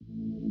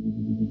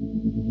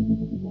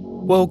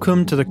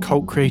Welcome to the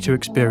KULT Creator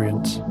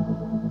Experience.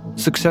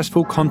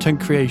 Successful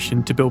content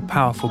creation to build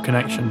powerful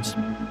connections.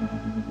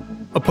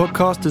 A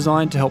podcast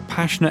designed to help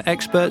passionate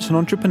experts and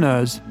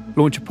entrepreneurs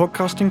launch a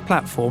podcasting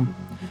platform,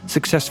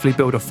 successfully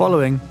build a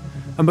following,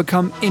 and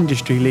become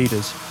industry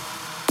leaders.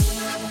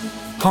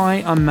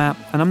 Hi, I'm Matt,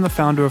 and I'm the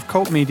founder of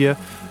KULT Media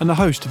and the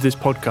host of this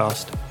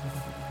podcast.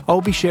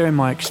 I'll be sharing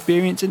my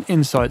experience and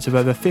insights of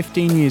over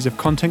 15 years of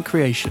content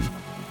creation,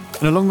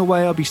 and along the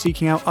way I'll be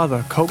seeking out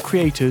other KULT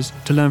creators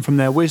to learn from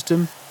their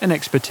wisdom and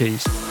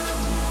expertise.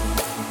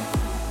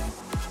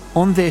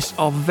 On this,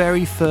 our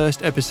very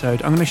first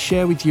episode, I'm going to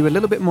share with you a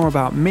little bit more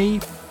about me,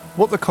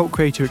 what the KULT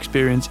Creator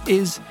Experience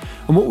is,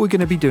 and what we're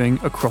going to be doing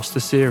across the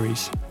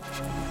series.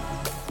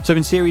 So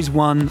in Series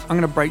 1, I'm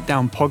going to break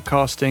down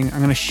podcasting, I'm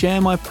going to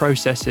share my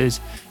processes,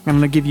 and I'm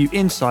going to give you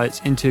insights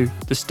into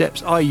the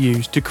steps I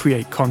use to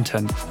create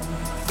content.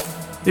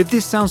 If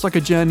this sounds like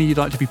a journey you'd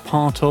like to be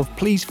part of,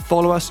 please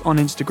follow us on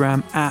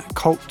Instagram at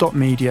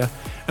 @kult.media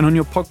and on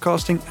your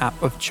podcasting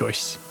app of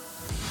choice.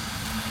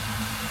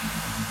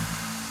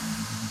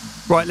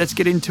 Right, let's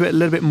get into it a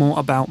little bit more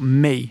about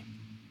me.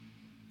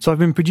 So I've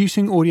been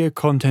producing audio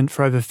content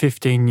for over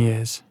 15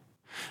 years.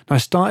 And I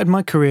started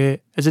my career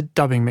as a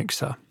dubbing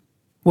mixer.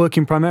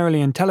 Working primarily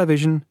in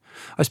television,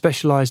 I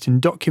specialised in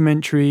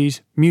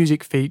documentaries,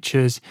 music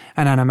features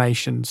and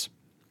animations.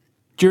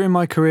 During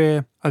my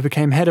career, I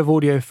became head of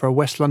audio for a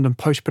West London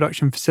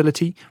post-production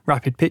facility,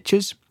 Rapid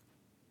Pictures,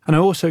 and I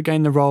also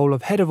gained the role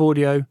of head of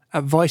audio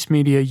at Vice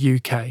Media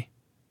UK.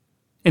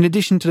 In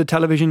addition to the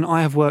television,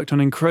 I have worked on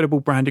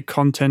incredible branded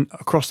content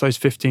across those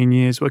 15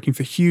 years, working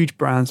for huge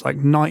brands like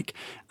Nike,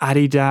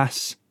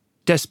 Adidas,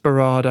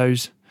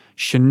 Desperados,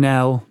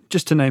 Chanel,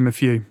 just to name a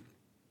few.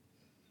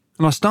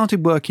 And I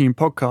started working in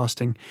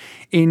podcasting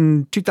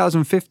in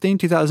 2015,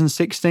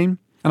 2016,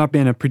 and I've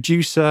been a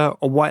producer,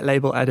 a white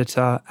label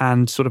editor,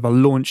 and sort of a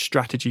launch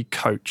strategy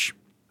coach.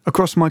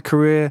 Across my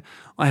career,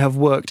 I have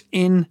worked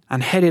in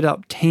and headed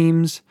up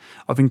teams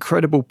of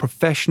incredible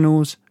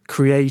professionals,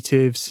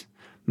 creatives,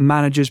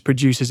 managers,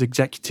 producers,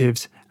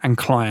 executives, and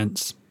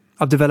clients.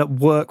 I've developed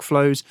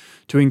workflows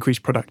to increase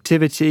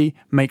productivity,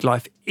 make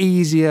life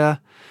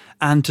easier,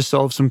 and to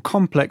solve some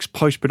complex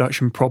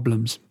post-production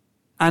problems.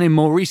 And in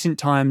more recent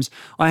times,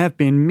 I have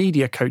been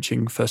media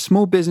coaching for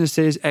small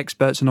businesses,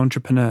 experts, and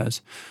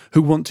entrepreneurs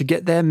who want to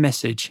get their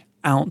message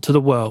out to the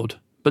world,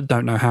 but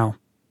don't know how.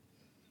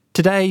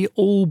 Today,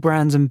 all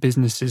brands and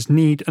businesses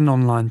need an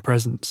online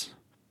presence.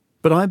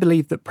 But I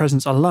believe that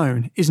presence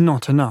alone is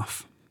not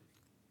enough.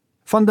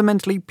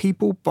 Fundamentally,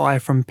 people buy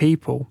from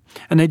people,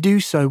 and they do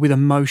so with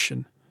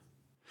emotion.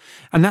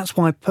 And that's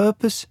why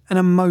purpose and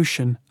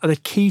emotion are the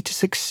key to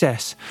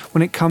success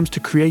when it comes to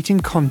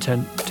creating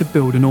content to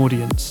build an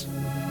audience.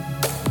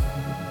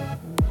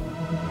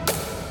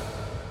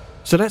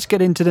 So let's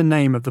get into the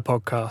name of the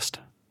podcast.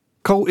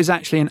 KULT is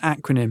actually an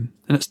acronym,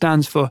 and it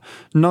stands for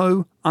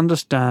Know,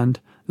 Understand,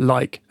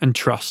 Like, and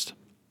Trust.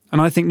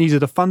 And I think these are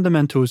the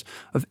fundamentals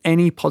of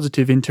any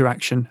positive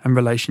interaction and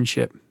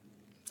relationship.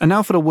 And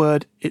now for the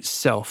word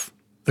itself,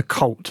 the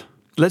KULT.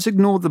 Let's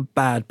ignore the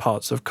bad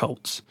parts of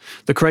cults,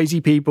 the crazy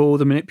people,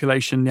 the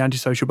manipulation, the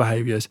antisocial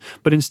behaviours,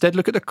 but instead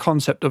look at the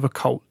concept of a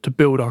cult to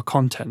build our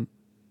content.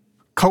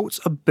 Cults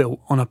are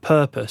built on a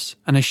purpose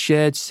and a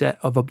shared set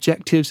of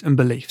objectives and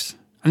beliefs.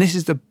 And this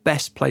is the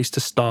best place to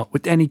start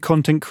with any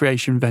content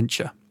creation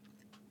venture.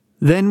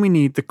 Then we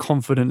need the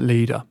confident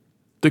leader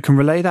that can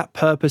relay that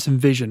purpose and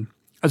vision,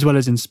 as well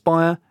as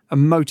inspire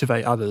and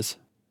motivate others.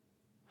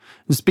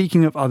 And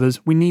speaking of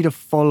others, we need a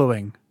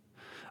following,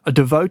 a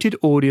devoted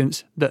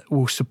audience that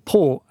will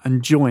support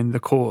and join the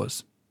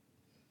cause.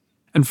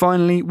 And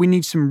finally, we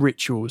need some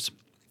rituals.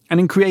 And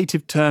in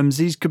creative terms,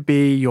 these could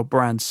be your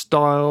brand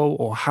style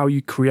or how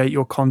you create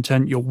your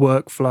content, your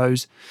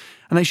workflows,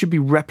 and they should be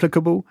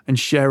replicable and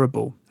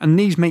shareable. And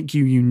these make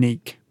you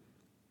unique.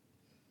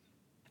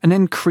 And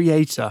then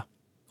creator,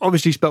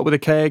 obviously spelt with a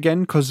K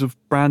again because of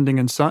branding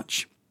and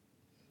such.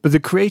 But the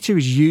creator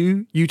is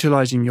you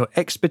utilising your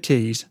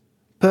expertise,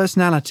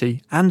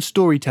 personality, and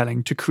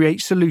storytelling to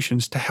create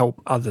solutions to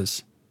help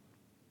others.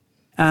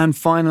 And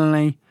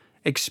finally,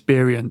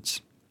 experience.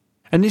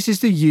 And this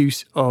is the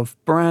use of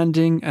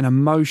branding and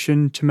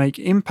emotion to make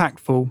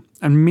impactful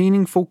and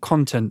meaningful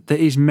content that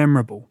is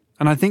memorable.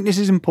 And I think this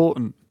is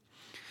important.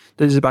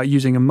 That is about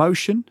using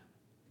emotion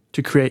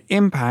to create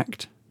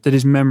impact that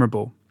is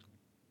memorable.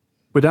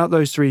 Without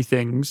those three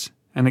things,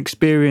 an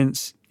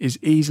experience is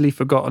easily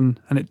forgotten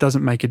and it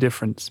doesn't make a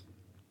difference.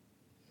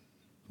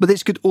 But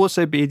this could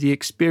also be the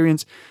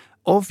experience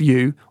of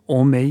you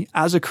or me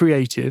as a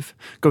creative,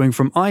 going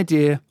from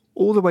idea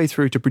all the way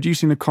through to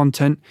producing the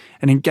content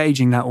and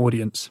engaging that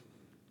audience.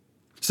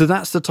 So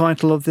that's the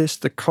title of this,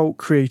 the KULT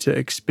Creator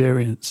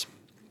Experience.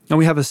 And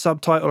we have a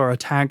subtitle or a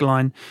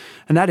tagline,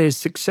 and that is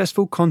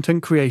Successful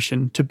Content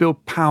Creation to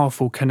Build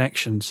Powerful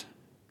Connections.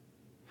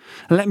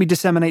 And let me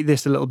disseminate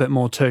this a little bit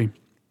more too.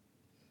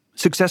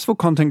 Successful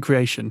content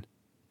creation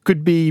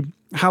could be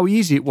how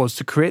easy it was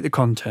to create the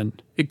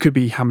content. It could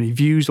be how many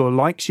views or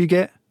likes you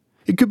get.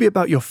 It could be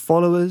about your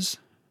followers,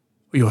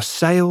 or your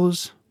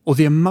sales, or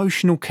the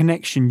emotional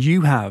connection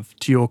you have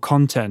to your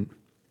content.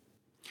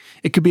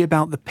 It could be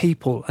about the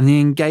people and the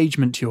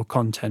engagement to your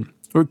content,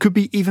 or it could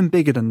be even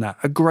bigger than that,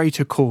 a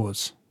greater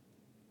cause.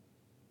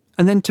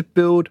 And then to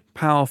build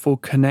powerful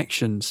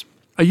connections.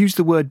 I use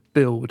the word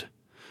build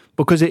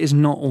because it is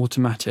not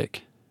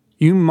automatic.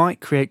 You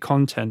might create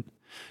content.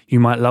 You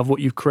might love what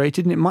you've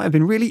created, and it might have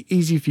been really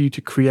easy for you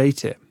to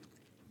create it.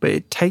 But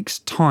it takes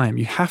time.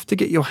 You have to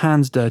get your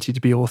hands dirty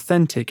to be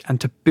authentic and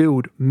to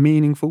build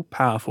meaningful,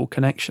 powerful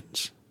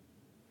connections.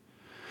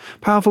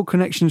 Powerful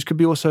connections could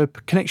be also a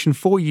connection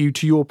for you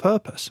to your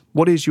purpose.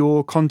 What is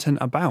your content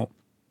about?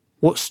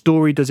 What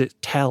story does it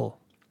tell?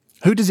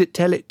 Who does it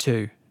tell it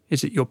to?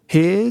 Is it your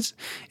peers?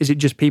 Is it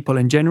just people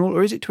in general?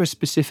 Or is it to a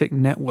specific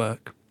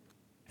network?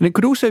 And it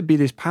could also be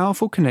this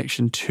powerful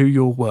connection to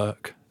your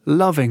work,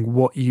 loving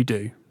what you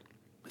do.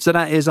 So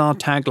that is our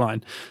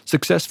tagline,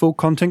 successful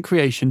content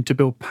creation to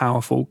build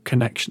powerful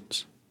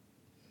connections.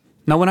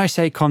 Now, when I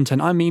say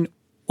content, I mean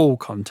all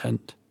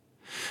content.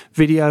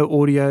 Video,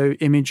 audio,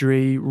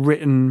 imagery,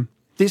 written.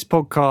 This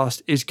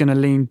podcast is going to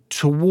lean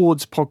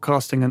towards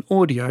podcasting and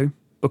audio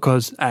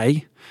because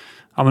A,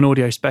 I'm an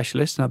audio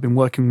specialist and I've been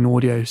working in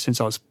audio since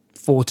I was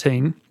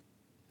 14.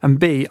 And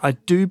B, I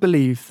do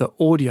believe that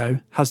audio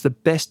has the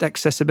best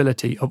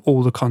accessibility of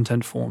all the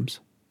content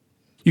forms.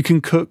 You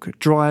can cook,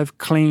 drive,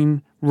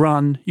 clean,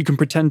 run, you can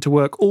pretend to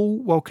work all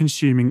while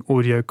consuming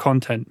audio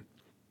content.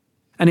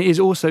 And it is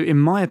also, in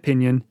my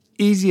opinion,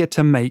 easier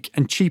to make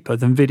and cheaper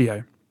than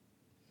video.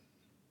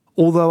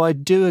 Although I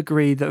do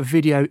agree that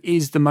video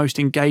is the most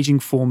engaging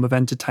form of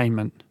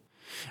entertainment,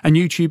 and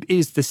YouTube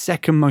is the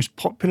second most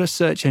popular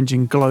search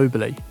engine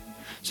globally,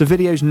 so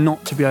video is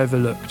not to be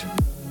overlooked.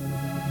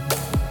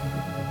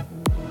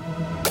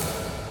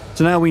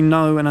 So now we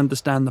know and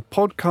understand the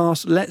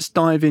podcast, let's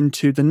dive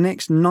into the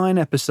next 9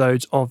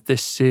 episodes of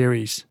this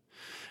series.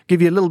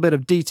 Give you a little bit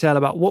of detail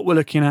about what we're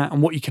looking at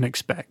and what you can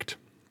expect.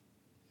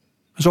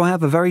 So I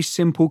have a very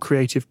simple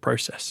creative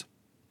process.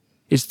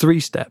 It's 3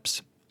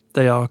 steps.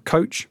 They are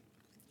coach,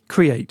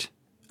 create,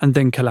 and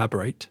then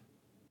collaborate.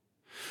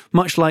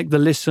 Much like the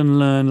listen,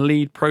 learn,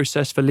 lead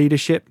process for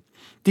leadership,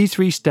 these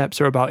 3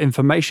 steps are about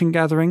information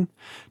gathering,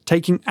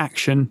 taking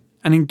action,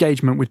 and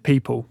engagement with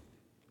people.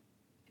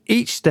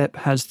 Each step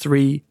has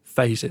 3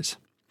 phases,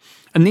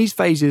 and these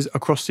phases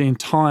across the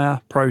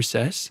entire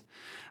process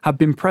have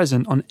been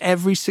present on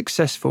every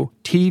successful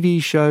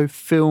TV show,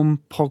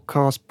 film,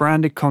 podcast,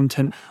 branded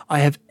content I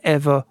have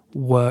ever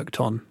worked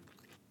on.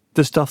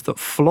 The stuff that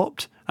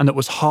flopped and that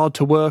was hard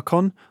to work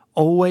on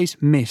always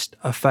missed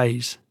a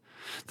phase.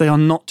 They are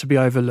not to be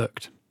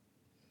overlooked.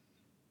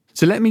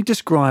 So let me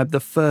describe the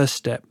first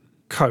step,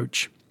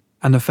 coach,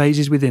 and the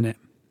phases within it.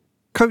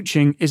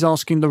 Coaching is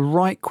asking the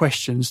right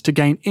questions to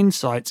gain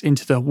insights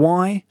into the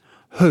why,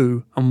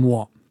 who, and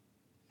what.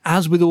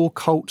 As with all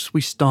cults,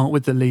 we start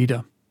with the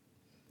leader.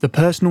 The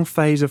personal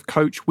phase of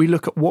coach, we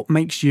look at what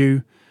makes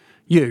you,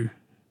 you.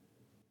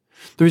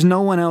 There is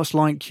no one else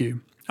like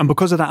you, and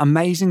because of that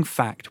amazing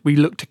fact, we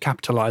look to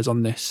capitalize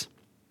on this.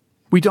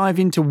 We dive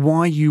into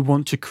why you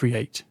want to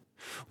create.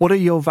 What are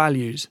your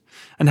values,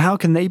 and how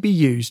can they be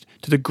used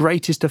to the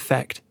greatest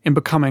effect in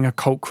becoming a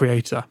cult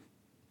creator?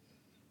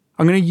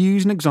 I'm going to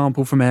use an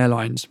example from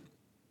airlines.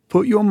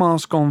 Put your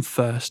mask on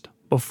first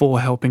before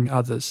helping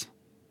others.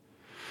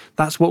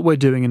 That's what we're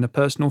doing in the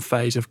personal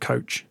phase of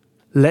coach.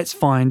 Let's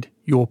find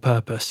your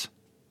purpose.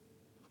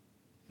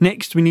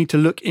 Next, we need to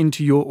look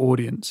into your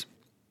audience.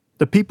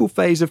 The people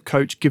phase of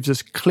coach gives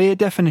us clear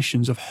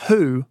definitions of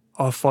who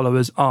our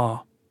followers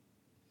are.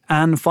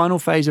 And the final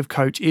phase of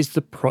coach is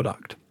the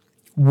product.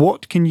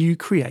 What can you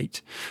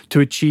create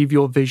to achieve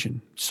your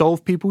vision,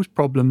 solve people's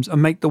problems,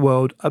 and make the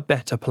world a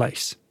better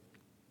place?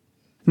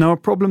 Now, a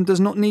problem does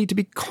not need to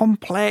be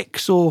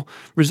complex or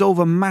resolve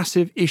a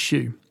massive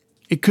issue.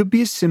 It could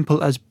be as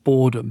simple as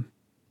boredom.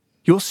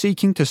 You're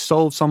seeking to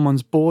solve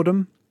someone's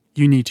boredom,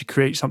 you need to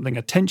create something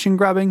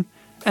attention-grabbing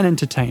and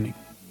entertaining.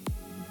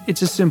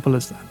 It's as simple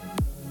as that.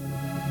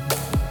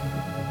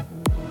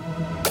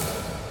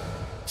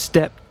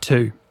 Step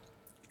 2.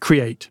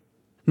 Create.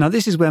 Now,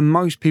 this is where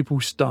most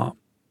people start,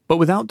 but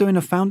without doing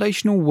the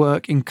foundational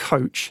work in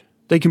coach,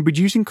 they can be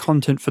producing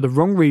content for the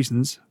wrong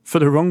reasons, for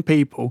the wrong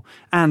people,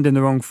 and in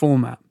the wrong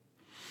format.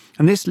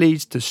 And this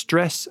leads to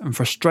stress and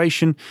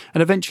frustration,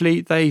 and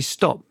eventually they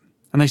stop.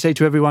 And they say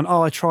to everyone,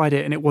 I tried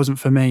it and it wasn't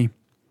for me.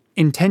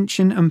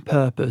 Intention and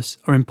purpose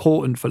are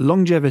important for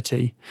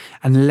longevity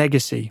and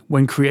legacy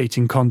when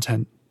creating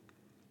content.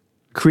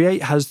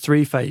 Create has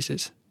 3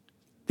 phases.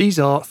 These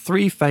are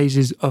 3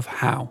 phases of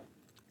how.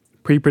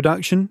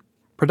 Pre-production,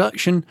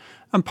 production,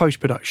 and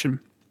post-production.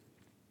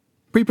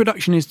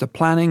 Pre-production is the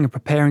planning and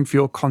preparing for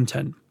your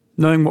content,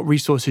 knowing what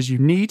resources you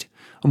need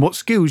and what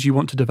skills you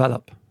want to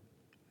develop.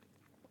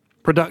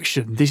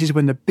 Production, this is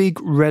when the big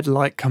red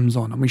light comes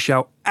on and we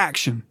shout,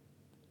 action.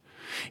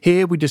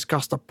 Here we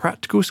discuss the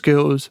practical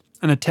skills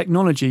and the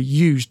technology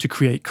used to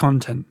create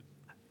content.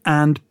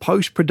 And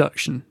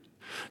post-production,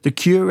 the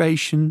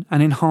curation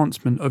and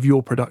enhancement of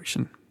your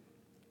production.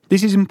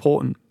 This is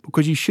important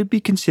because you should be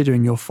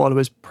considering your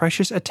followers'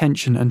 precious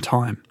attention and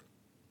time.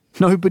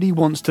 Nobody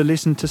wants to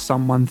listen to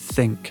someone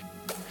think.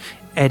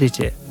 Edit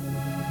it.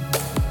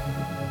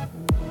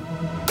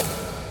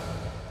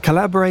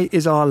 Collaborate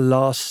is our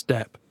last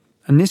step,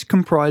 and this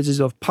comprises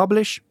of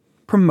publish,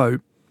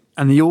 promote,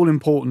 and the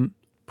all-important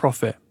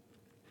profit.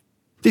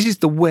 This is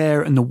the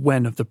where and the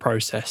when of the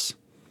process.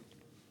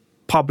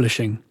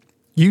 Publishing.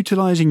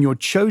 Utilising your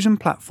chosen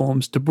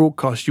platforms to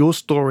broadcast your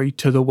story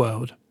to the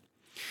world.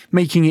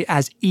 Making it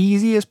as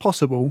easy as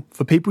possible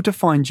for people to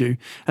find you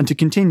and to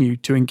continue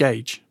to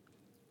engage.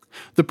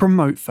 The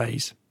promote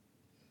phase.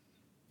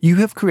 You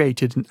have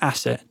created an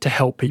asset to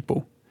help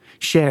people.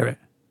 Share it.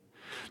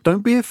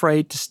 Don't be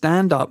afraid to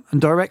stand up and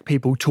direct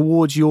people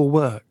towards your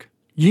work.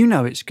 You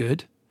know it's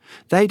good.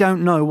 They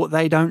don't know what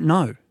they don't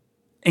know.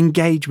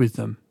 Engage with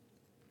them.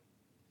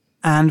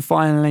 And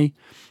finally,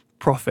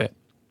 profit.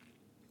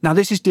 Now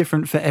this is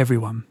different for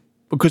everyone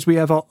because we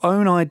have our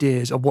own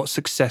ideas of what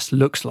success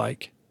looks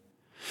like.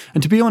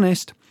 And to be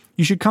honest,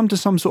 you should come to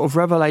some sort of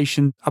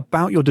revelation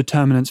about your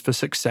determinants for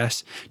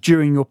success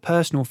during your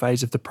personal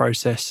phase of the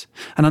process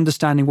and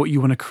understanding what you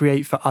want to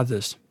create for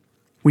others.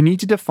 We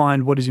need to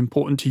define what is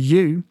important to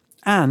you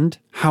and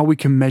how we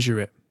can measure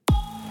it.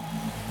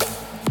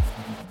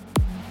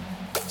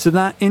 So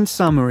that, in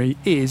summary,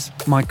 is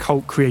my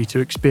KULT creator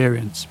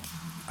experience.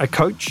 I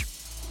coach,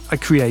 I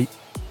create,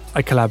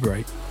 I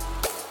collaborate.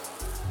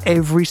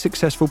 Every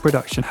successful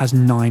production has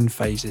 9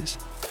 phases.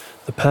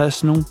 The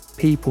personal,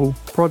 people,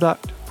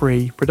 product,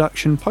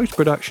 pre-production,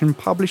 post-production,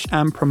 publish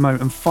and promote,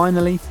 and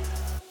finally,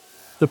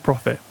 the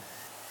profit.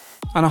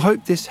 And I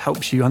hope this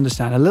helps you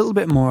understand a little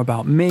bit more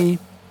about me,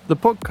 the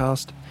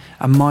podcast,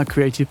 and my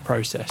creative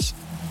process.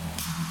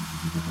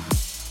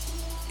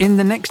 In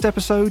the next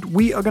episode,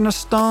 we are going to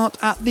start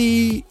at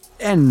the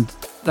end.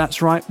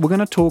 That's right, we're going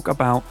to talk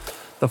about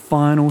the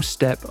final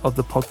step of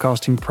the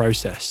podcasting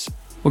process.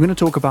 We're going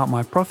to talk about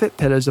my profit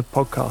pillars of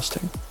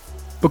podcasting,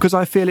 because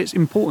I feel it's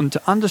important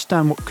to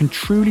understand what can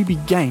truly be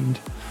gained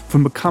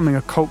from becoming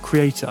a KULT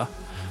creator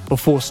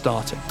before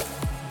starting.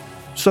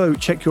 So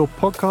check your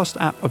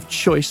podcast app of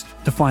choice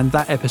to find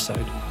that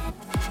episode.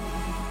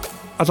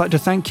 I'd like to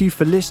thank you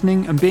for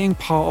listening and being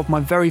part of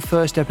my very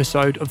first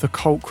episode of the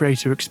KULT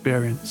creator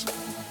experience.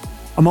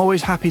 I'm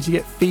always happy to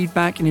get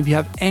feedback, and if you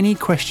have any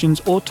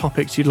questions or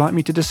topics you'd like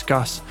me to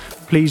discuss,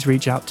 please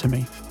reach out to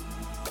me.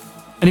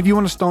 And if you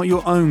want to start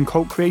your own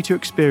KULT creator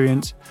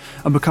experience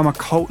and become a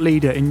KULT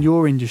leader in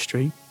your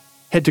industry,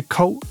 head to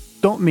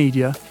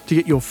kult.media to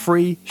get your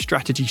free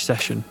strategy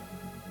session.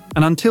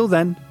 And until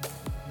then,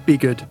 be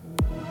good.